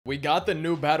We got the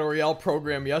new Battle Royale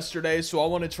program yesterday, so I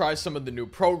want to try some of the new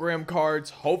program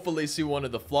cards, hopefully see one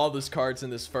of the flawless cards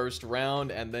in this first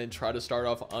round, and then try to start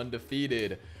off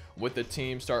undefeated with the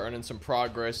team, start earning some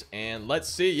progress, and let's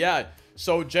see. Yeah,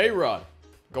 so J-Rod,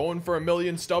 going for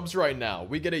 1,000,000 stubs right now.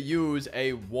 We get to use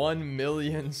a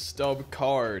 1,000,000 stub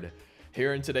card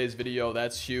here in today's video.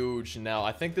 That's huge. Now,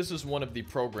 I think this is one of the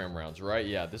program rounds, right?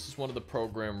 Yeah, this is one of the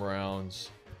program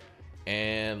rounds.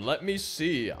 And let me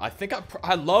see. I think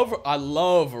I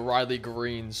love Riley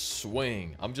Green's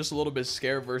swing. I'm just a little bit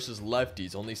scared versus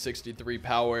lefties. Only 63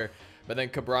 power. But then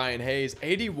Cabrian Hayes,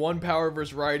 81 power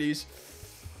versus righties.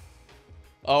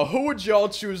 Who would y'all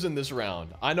choose in this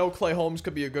round? I know Clay Holmes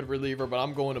could be a good reliever, but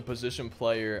I'm going to position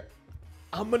player.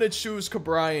 I'm going to choose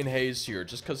Cabrian Hayes here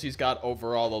just because he's got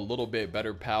overall a little bit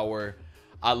better power.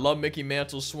 I love Mickey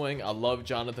Mantle's swing. I love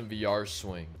Jonathan Villar's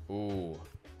swing. Ooh.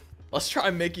 Let's try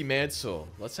Mickey Mantle.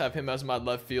 Let's have him as my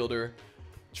left fielder.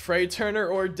 Trey Turner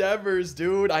or Devers,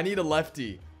 dude. I need a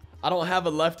lefty. I don't have a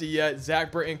lefty yet.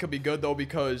 Zach Britton could be good, though,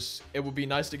 because it would be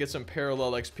nice to get some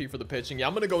parallel XP for the pitching. Yeah,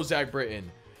 I'm going to go Zach Britton.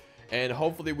 And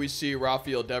hopefully we see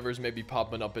Rafael Devers maybe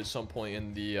popping up at some point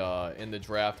in the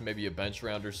draft. Maybe a bench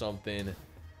round or something.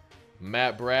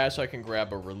 Matt Brash, I can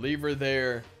grab a reliever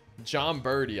there. John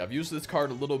Birdie. I've used this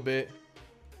card a little bit.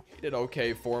 He did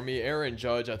okay for me. Aaron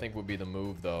Judge, I think, would be the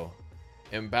move, though.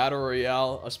 In Battle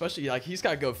Royale, especially, like, he's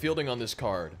got good fielding on this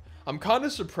card. I'm kind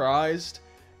of surprised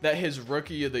that his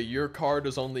Rookie of the Year card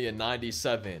is only a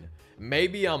 97.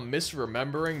 Maybe I'm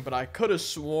misremembering, but I could have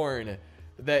sworn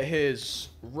that his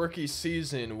rookie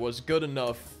season was good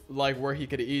enough, like, where he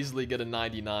could easily get a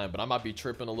 99, but I might be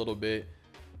tripping a little bit.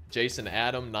 Jason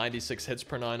Adam, 96 hits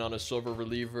per 9 on a silver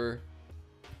reliever.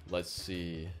 Let's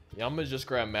see. Yeah, I'm going to just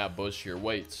grab Matt Bush here.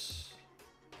 Wait.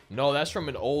 No, that's from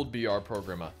an old BR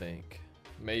program, I think.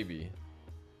 Maybe.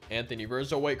 Anthony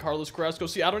Rizzo. Wait, Carlos Carrasco.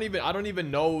 See, I don't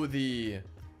even know the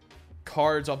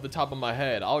cards off the top of my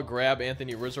head. I'll grab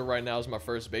Anthony Rizzo right now as my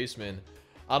first baseman.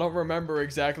 I don't remember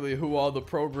exactly who all the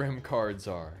program cards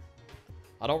are.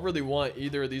 I don't really want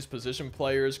either of these position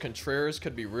players. Contreras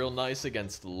could be real nice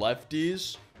against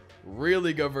lefties.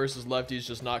 Really good versus lefties,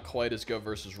 just not quite as good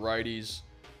versus righties.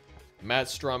 Matt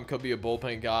Strum could be a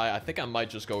bullpen guy. I think I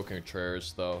might just go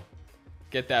Contreras, though.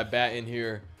 Get that bat in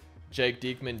here. Jake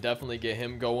Diekman, definitely get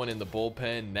him going in the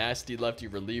bullpen. Nasty lefty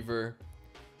reliever.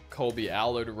 Colby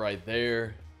Allard right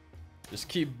there. Just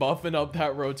keep buffing up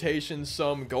that rotation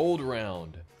some. Gold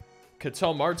round.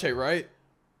 Ketel Marte, right?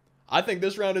 I think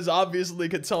this round is obviously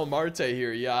Ketel Marte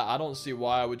here. Yeah, I don't see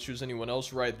why I would choose anyone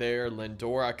else right there.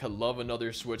 Lindor, I could love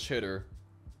another switch hitter.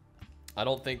 I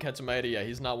don't think Ketamata, yeah,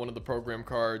 he's not one of the program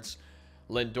cards.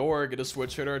 Lindor, get a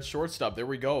switch hitter at shortstop. There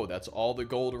we go. That's all the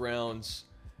gold rounds.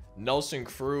 Nelson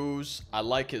Cruz, I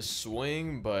like his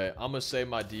swing, but I'm going to save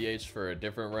my DH for a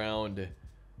different round.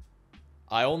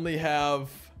 I only have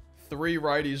 3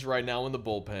 righties right now in the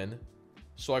bullpen,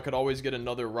 so I could always get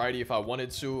another righty if I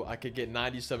wanted to. I could get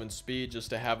 97 speed just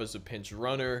to have as a pinch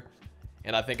runner,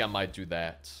 and I think I might do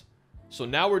that. So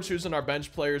now we're choosing our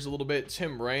bench players a little bit.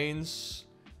 Tim Raines,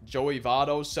 Joey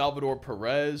Votto, Salvador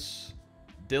Perez,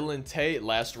 Dylan Tate,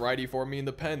 last righty for me in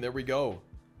the pen. There we go.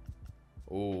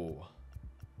 Oh.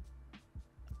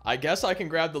 I guess I can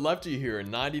grab the lefty here.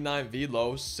 99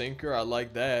 velo, sinker. I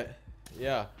like that.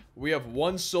 Yeah, we have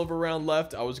 1 silver round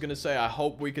left. I was going to say, I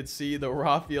hope we could see the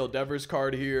Rafael Devers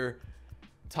card here.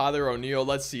 Tyler O'Neill.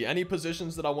 Let's see. Any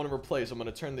positions that I want to replace. I'm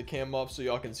going to turn the cam off so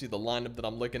y'all can see the lineup that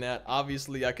I'm looking at.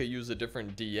 Obviously, I could use a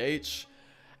different DH.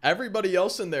 Everybody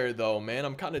else in there, though, man,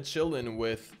 I'm kind of chilling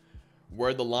with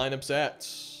where the lineup's at.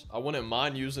 I wouldn't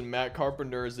mind using Matt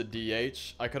Carpenter as a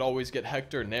DH. I could always get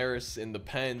Hector Neris in the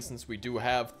pen since we do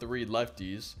have 3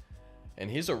 lefties.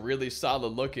 And he's a really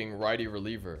solid looking righty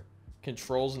reliever.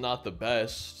 Control's not the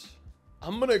best.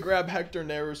 I'm going to grab Hector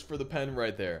Neris for the pen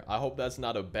right there. I hope that's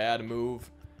not a bad move.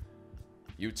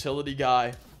 Utility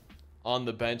guy on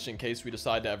the bench in case we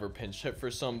decide to ever pinch hit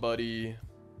for somebody.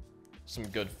 Some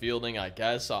good fielding, I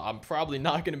guess. I'm probably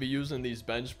not going to be using these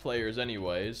bench players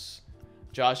anyways.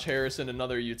 Josh Harrison,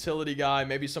 another utility guy.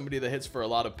 Maybe somebody that hits for a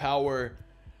lot of power.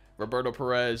 Roberto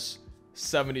Perez,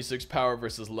 76 power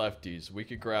versus lefties. We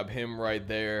could grab him right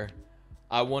there.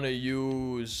 I want to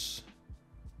use...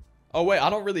 Oh, wait. I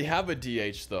don't really have a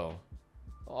DH, though.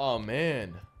 Oh,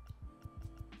 man.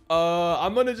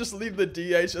 I'm going to just leave the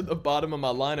DH at the bottom of my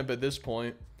lineup at this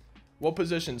point. What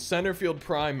position? Center field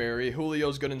primary.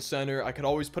 Julio's good in center. I could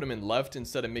always put him in left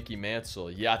instead of Mickey Mantle.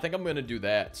 Yeah, I think I'm going to do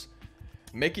that.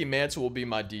 Mickey Mantle will be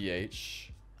my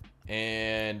DH.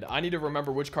 And I need to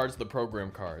remember which cards are the program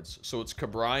cards. So it's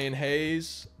Cabrian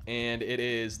Hayes and it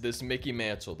is this Mickey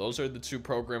Mantle. Those are the 2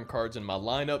 program cards in my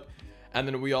lineup. And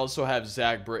then we also have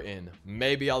Zach Britton.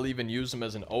 Maybe I'll even use him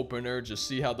as an opener. Just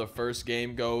see how the first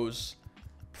game goes.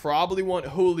 Probably want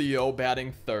Julio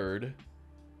batting third.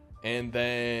 And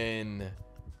then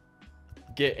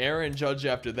get Aaron Judge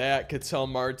after that. Ketel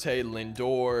Marte,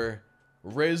 Lindor,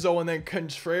 Rizzo, and then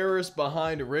Contreras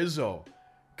behind Rizzo.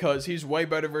 Because he's way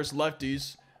better versus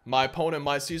lefties. My opponent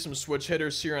might see some switch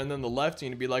hitters here and then the lefty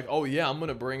and be like, oh yeah, I'm going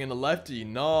to bring in a lefty.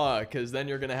 Nah, because then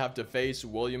you're going to have to face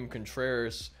William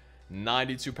Contreras,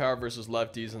 92 power versus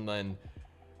lefties, and then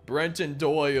Brenton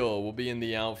Doyle will be in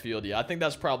the outfield. Yeah, I think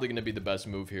that's probably going to be the best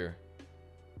move here.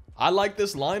 I like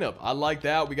this lineup. I like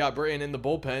that. We got Britton in the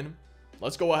bullpen.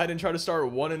 Let's go ahead and try to start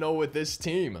 1-0 with this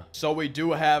team. So we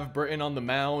do have Britton on the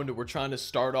mound. We're trying to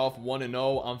start off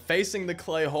 1-0. I'm facing the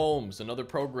Clay Holmes, another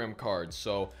program card.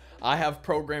 So I have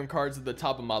program cards at the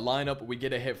top of my lineup. We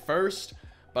get a hit first,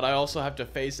 but I also have to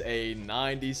face a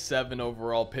 97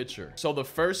 overall pitcher. So the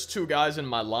first two guys in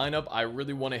my lineup, I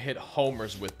really want to hit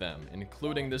homers with them,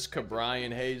 including this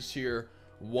Ke'Bryan Hayes here.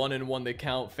 1-1 the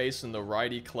count, facing the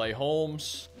righty Clay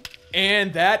Holmes.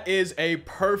 And that is a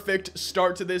perfect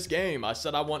start to this game. I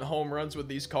said I want home runs with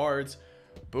these cards.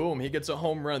 Boom, he gets a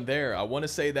home run there. I want to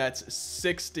say that's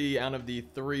 60 out of the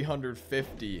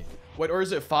 350. Wait, or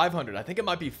is it 500? I think it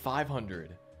might be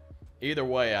 500. Either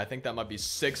way, I think that might be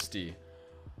 60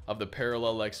 of the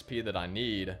parallel XP that I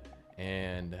need.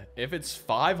 And if it's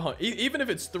 500, even if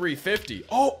it's 350.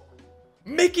 Oh,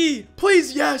 Mickey,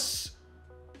 please, yes.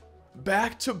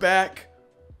 Back-to-back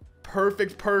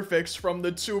perfect perfects from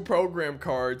the two program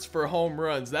cards for home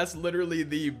runs. That's literally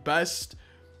the best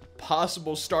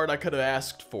possible start I could have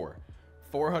asked for.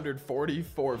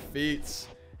 444 feet.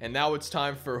 And now it's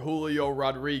time for Julio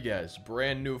Rodriguez.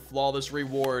 Brand new flawless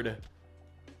reward.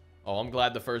 Oh, I'm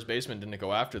glad the first baseman didn't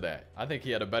go after that. I think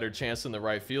he had a better chance than the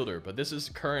right fielder. But this is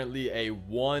currently a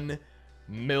 1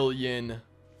 million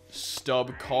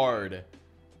stub card.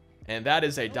 And that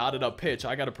is a dotted up pitch.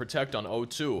 I got to protect on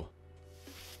 0-2.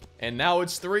 And now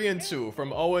it's 3-2.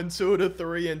 From 0-2 to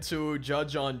 3-2.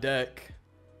 Judge on deck.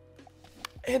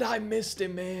 And I missed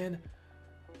it, man.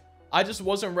 I just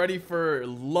wasn't ready for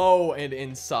low and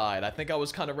inside. I think I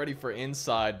was kind of ready for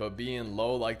inside, but being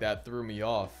low like that threw me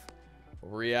off.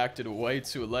 Reacted way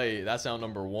too late. That's out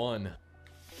number 1.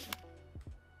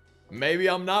 Maybe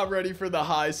I'm not ready for the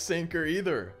high sinker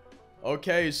either.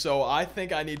 Okay, so I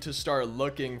think I need to start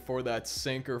looking for that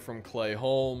sinker from Clay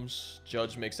Holmes.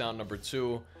 Judge makes out number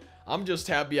 2. I'm just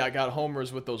happy I got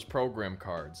homers with those program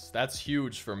cards. That's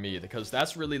huge for me because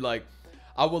that's really like,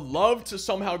 I would love to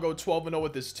somehow go 12-0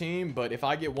 with this team, but if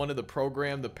I get one of the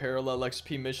parallel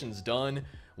XP missions done,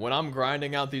 when I'm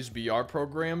grinding out these BR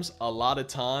programs, a lot of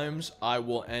times I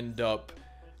will end up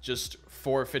just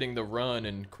forfeiting the run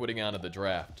and quitting out of the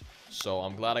draft. So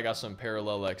I'm glad I got some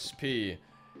parallel XP,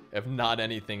 if not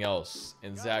anything else.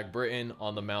 And Zach Britton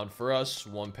on the mound for us.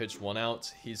 1 pitch, 1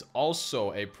 out. He's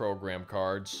also a program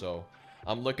card, so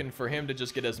I'm looking for him to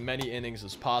just get as many innings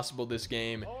as possible this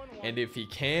game. And if he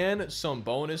can, some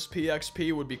bonus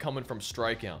PXP would be coming from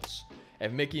strikeouts.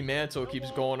 If Mickey Mantle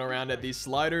keeps going around at these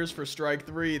sliders for strike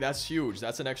 3, that's huge.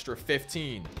 That's an extra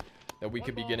 15 that we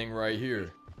could be getting right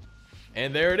here.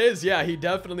 And there it is. Yeah, he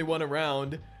definitely went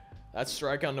around. That's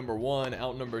strikeout number 1,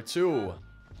 out number 2.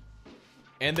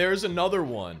 And there's another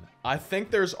one. I think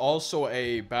there's also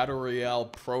a Battle Royale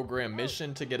program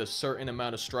mission to get a certain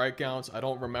amount of strikeouts. I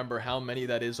don't remember how many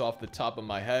that is off the top of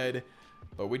my head.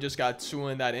 But we just got 2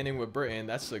 in that inning with Britton.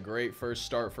 That's a great first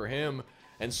start for him.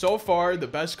 And so far, the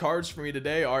best cards for me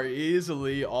today are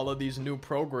easily all of these new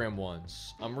program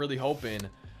ones. I'm really hoping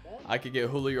I could get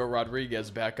Julio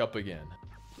Rodriguez back up again.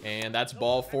 And that's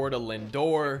ball 4 to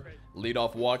Lindor.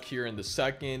 Leadoff walk here in the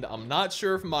second. I'm not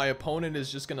sure if my opponent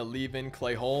is just going to leave in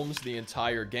Clay Holmes the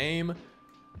entire game.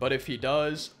 But if he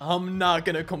does, I'm not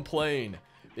going to complain.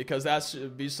 Because that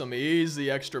should be some easy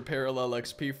extra parallel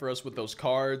XP for us with those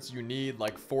cards. You need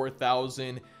like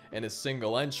 4,000 and a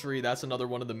single entry. That's another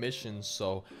one of the missions.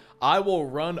 So I will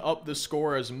run up the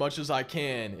score as much as I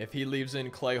can if he leaves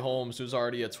in Clay Holmes, who's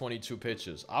already at 22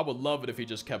 pitches. I would love it if he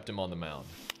just kept him on the mound.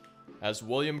 As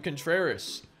William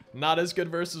Contreras, not as good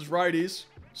versus righties,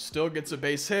 still gets a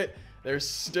base hit. There's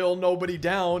still nobody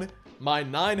down. My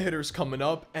 9 hitters coming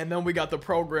up, and then we got the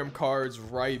program cards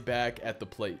right back at the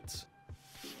plate.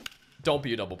 Don't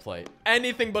be a double play.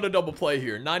 Anything but a double play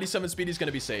here. 97 speed is going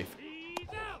to be safe.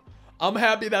 I'm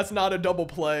happy that's not a double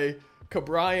play.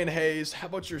 Ke'Bryan Hayes, how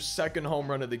about your second home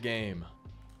run of the game?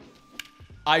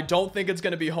 I don't think it's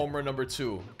going to be home run number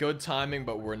 2. Good timing,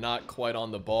 but we're not quite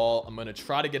on the ball. I'm going to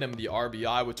try to get him the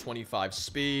RBI with 25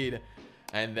 speed.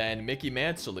 And then Mickey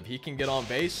Mantle, if he can get on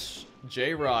base,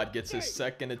 J-Rod gets his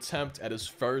second attempt at his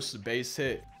first base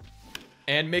hit.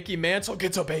 And Mickey Mantle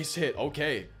gets a base hit.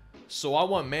 Okay. So I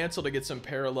want Mantle to get some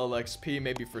parallel XP,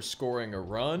 maybe for scoring a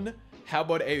run. How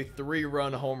about a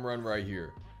 3-run home run right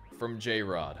here from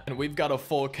J-Rod? And we've got a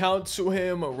full count to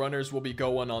him. Runners will be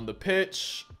going on the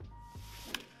pitch.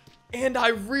 And I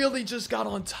really just got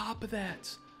on top of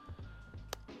that.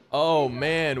 Oh,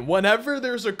 man. Whenever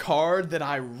there's a card that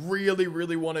I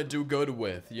really want to do good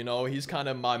with, you know, he's kind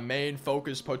of my main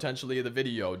focus potentially of the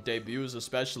video, debuts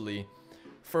especially.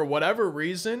 For whatever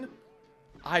reason,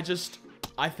 I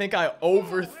think I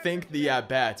overthink the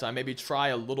at-bats. I maybe try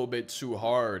a little bit too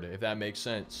hard, if that makes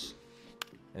sense.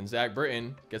 And Zach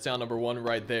Britton gets out number 1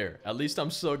 right there. At least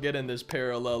I'm still getting this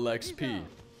parallel XP.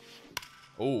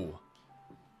 Oh,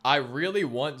 I really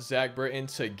want Zach Britton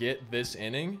to get this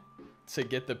inning, to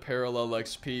get the parallel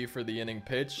XP for the inning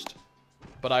pitched.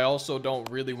 But I also don't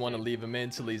really want to leave him in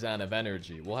till he's out of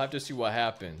energy. We'll have to see what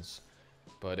happens.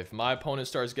 But if my opponent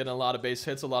starts getting a lot of base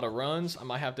hits, a lot of runs, I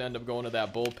might have to end up going to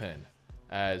that bullpen.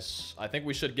 As I think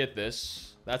we should get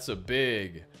this. That's a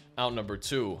big out number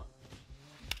 2.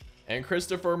 And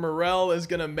Christopher Morel is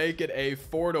going to make it a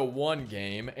 4-1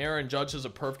 game. Aaron Judge has a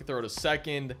perfect throw to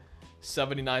second.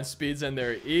 79 speeds in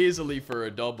there easily for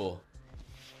a double.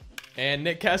 And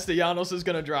Nick Castellanos is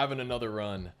going to drive in another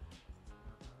run.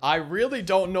 I really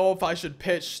don't know if I should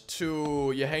pitch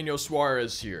to Eugenio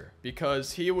Suarez here,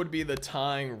 because he would be the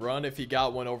tying run if he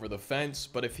got one over the fence.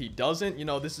 But if he doesn't, you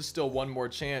know, this is still one more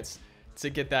chance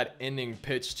to get that inning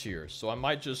pitched here. So I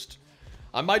might just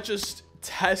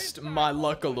test my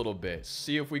luck a little bit,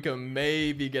 see if we can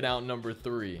maybe get out number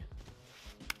 3.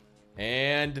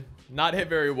 And not hit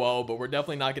very well, but we're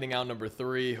definitely not getting out number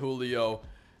 3. Julio,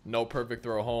 no perfect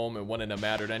throw home. It wouldn't have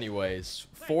mattered anyways.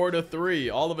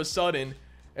 4-3. All of a sudden,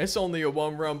 it's only a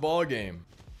 1-run ball game.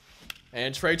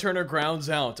 And Trey Turner grounds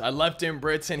out. I left in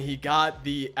Britton. He got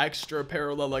the extra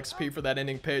parallel XP for that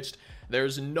inning pitched.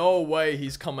 There's no way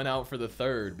he's coming out for the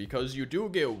 3rd, because you do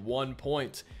get 1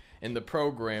 point in the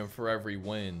program for every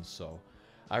win. So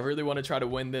I really want to try to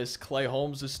win this. Clay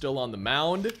Holmes is still on the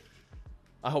mound.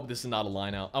 I hope this is not a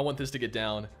line out. I want this to get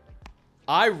down.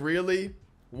 I really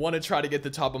want to try to get the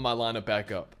top of my lineup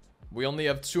back up. We only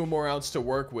have 2 more outs to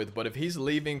work with, but if he's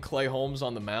leaving Clay Holmes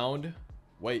on the mound,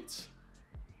 wait.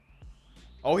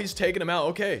 Oh, he's taking him out.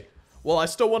 Okay. Well, I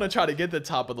still want to try to get the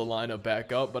top of the lineup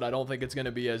back up, but I don't think it's going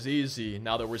to be as easy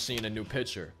now that we're seeing a new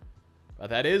pitcher.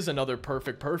 But that is another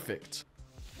perfect.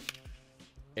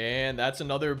 And that's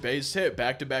another base hit.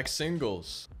 Back-to-back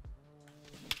singles.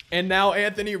 And now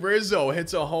Anthony Rizzo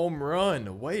hits a home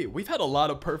run. Wait, we've had a lot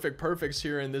of perfects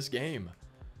here in this game.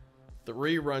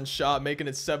 3-run shot, making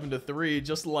it 7-3.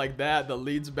 Just like that, the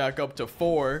lead's back up to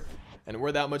 4. And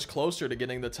we're that much closer to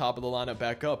getting the top of the lineup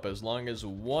back up, as long as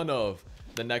one of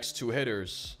the next 2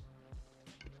 hitters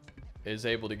is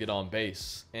able to get on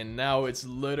base. And now it's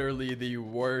literally the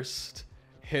worst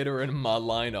hitter in my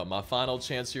lineup. My final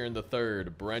chance here in the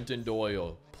 3rd. Brenton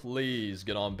Doyle, please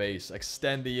get on base.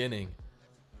 Extend the inning.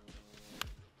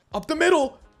 Up the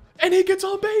middle, and he gets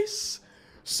on base.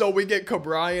 So we get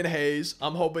Cabrian Hayes.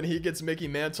 I'm hoping he gets Mickey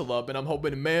Mantle up, and I'm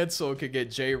hoping Mantle could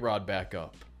get J-Rod back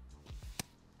up.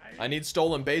 I need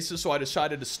stolen bases, so I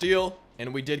decided to steal,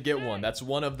 and we did get one. That's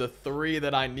one of the 3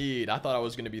 that I need. I thought I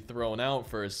was going to be thrown out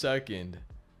for a second.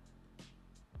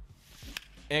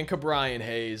 And Cabrian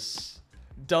Hayes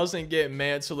doesn't get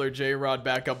Mantle or J-Rod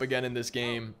back up again in this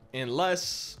game,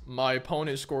 unless my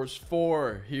opponent scores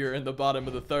 4 here in the bottom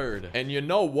of the 3rd. And you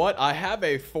know what? I have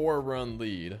a 4-run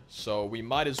lead, so we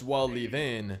might as well leave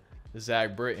in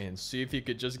Zach Britton. See if he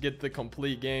could just get the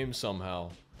complete game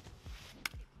somehow.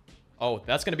 Oh,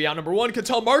 that's going to be out number 1.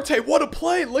 Ketel Marte, what a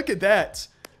play! Look at that!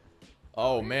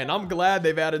 Oh, man, I'm glad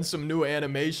they've added some new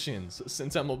animations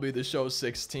since MLB The Show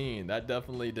 16. That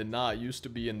definitely did not used to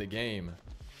be in the game.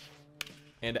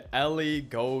 And Ellie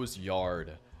goes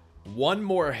yard. 1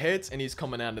 more hit, and he's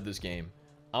coming out of this game.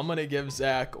 I'm going to give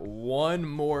Zach 1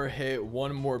 more hit,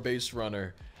 1 more base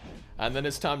runner. And then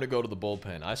it's time to go to the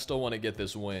bullpen. I still want to get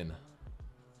this win.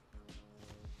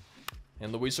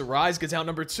 And Luis Arraez gets out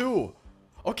number 2.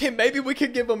 Okay, maybe we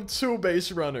could give him 2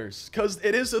 base runners, because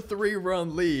it is a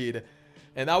 3-run lead.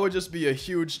 And that would just be a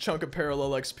huge chunk of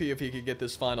parallel XP if he could get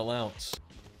this final out.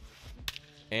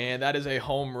 And that is a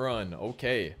home run.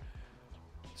 Okay.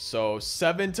 So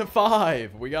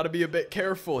 7-5. We got to be a bit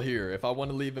careful here if I want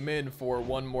to leave him in for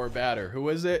 1 more batter. Who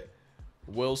is it?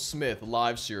 Will Smith,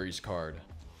 live series card.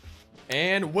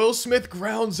 And Will Smith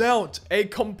grounds out a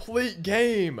complete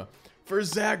game for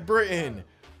Zach Britton.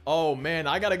 Oh man,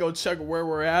 I gotta go check where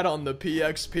we're at on the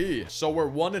PXP. So we're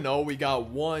 1-0. We got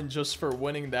 1 just for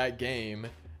winning that game.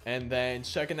 And then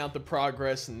checking out the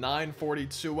progress,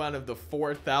 942 out of the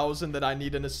 4,000 that I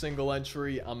need in a single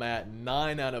entry. I'm at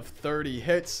 9 out of 30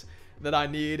 hits that I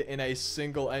need in a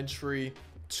single entry.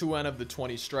 2 out of the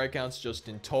 20 strikeouts just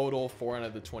in total. 4 out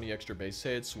of the 20 extra base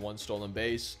hits. 1 stolen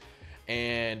base.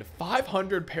 And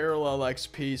 500 parallel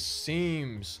XP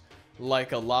seems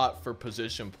like a lot for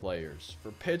position players.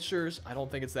 For pitchers, I don't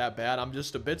think it's that bad. I'm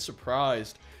just a bit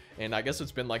surprised. And I guess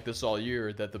it's been like this all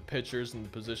year that the pitchers and the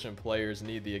position players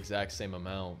need the exact same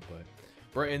amount. But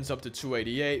Britton's up to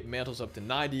 288, Mantle's up to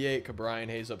 98, Cabrian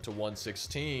Hayes up to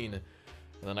 116.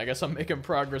 And then I guess I'm making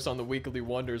progress on the weekly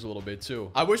wonders a little bit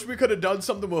too. I wish we could have done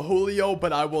something with Julio,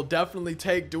 but I will definitely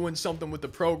take doing something with the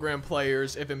program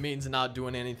players if it means not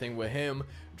doing anything with him.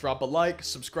 Drop a like,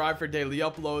 subscribe for daily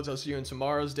uploads. I'll see you in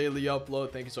tomorrow's daily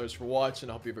upload. Thank you so much for watching.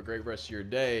 I hope you have a great rest of your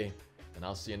day, and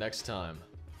I'll see you next time.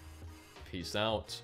 Peace out.